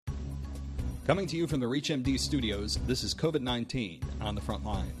Coming to you from the ReachMD studios, this is COVID-19 on the front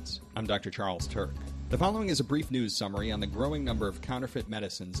lines. I'm Dr. Charles Turk. The following is a brief news summary on the growing number of counterfeit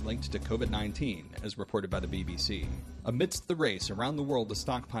medicines linked to COVID-19, as reported by the BBC. Amidst the race around the world to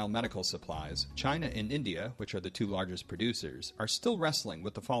stockpile medical supplies, China and India, which are the two largest producers, are still wrestling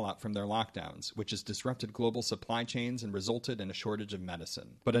with the fallout from their lockdowns, which has disrupted global supply chains and resulted in a shortage of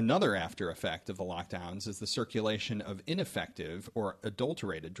medicine. But another after effect of the lockdowns is the circulation of ineffective or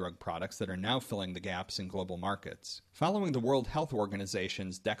adulterated drug products that are now filling the gaps in global markets. Following the World Health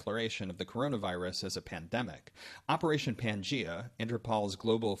Organization's declaration of the coronavirus as a pandemic, Operation Pangea, Interpol's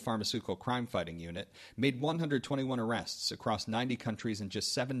global pharmaceutical crime-fighting unit, made 121 arrests across 90 countries in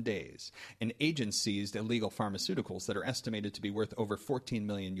just 7 days, and agents seized illegal pharmaceuticals that are estimated to be worth over $14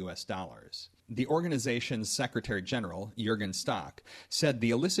 million. The organization's Secretary General, Jürgen Stock, said the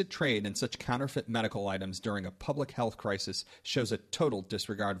illicit trade in such counterfeit medical items during a public health crisis shows a total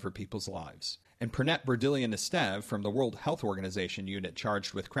disregard for people's lives. And Pranat Burdilyan-Estev from the World Health Organization unit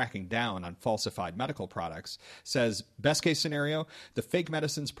charged with cracking down on falsified medical products says, best case scenario, the fake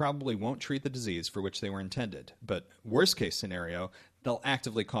medicines probably won't treat the disease for which they were intended. But worst case scenario, they'll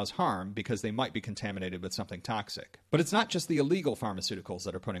actively cause harm because they might be contaminated with something toxic. But it's not just the illegal pharmaceuticals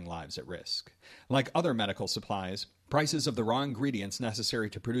that are putting lives at risk. Like other medical supplies, prices of the raw ingredients necessary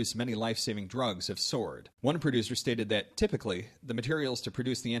to produce many life-saving drugs have soared. One producer stated that, typically, the materials to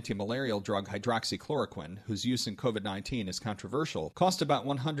produce the anti-malarial drug hydroxychloroquine, whose use in COVID-19 is controversial, cost about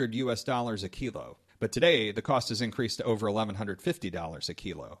 $100 a kilo. But today, the cost has increased to over $1,150 a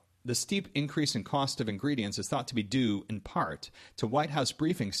kilo. The steep increase in cost of ingredients is thought to be due, in part, to White House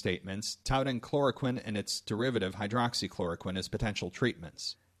briefing statements touting chloroquine and its derivative hydroxychloroquine as potential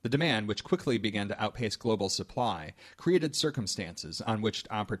treatments. The demand, which quickly began to outpace global supply, created circumstances on which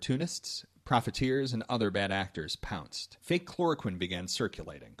opportunists, profiteers, and other bad actors pounced. Fake chloroquine began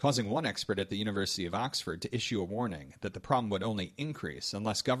circulating, causing one expert at the University of Oxford to issue a warning that the problem would only increase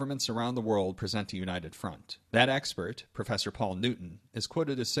unless governments around the world present a united front. That expert, Professor Paul Newton, is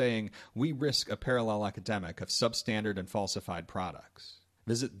quoted as saying, "We risk a parallel epidemic of substandard and falsified products."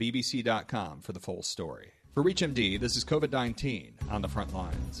 Visit bbc.com for the full story. For ReachMD, this is COVID-19 on the front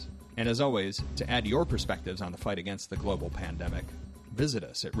lines. And as always, to add your perspectives on the fight against the global pandemic, visit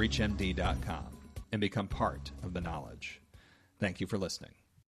us at reachmd.com and become part of the knowledge. Thank you for listening.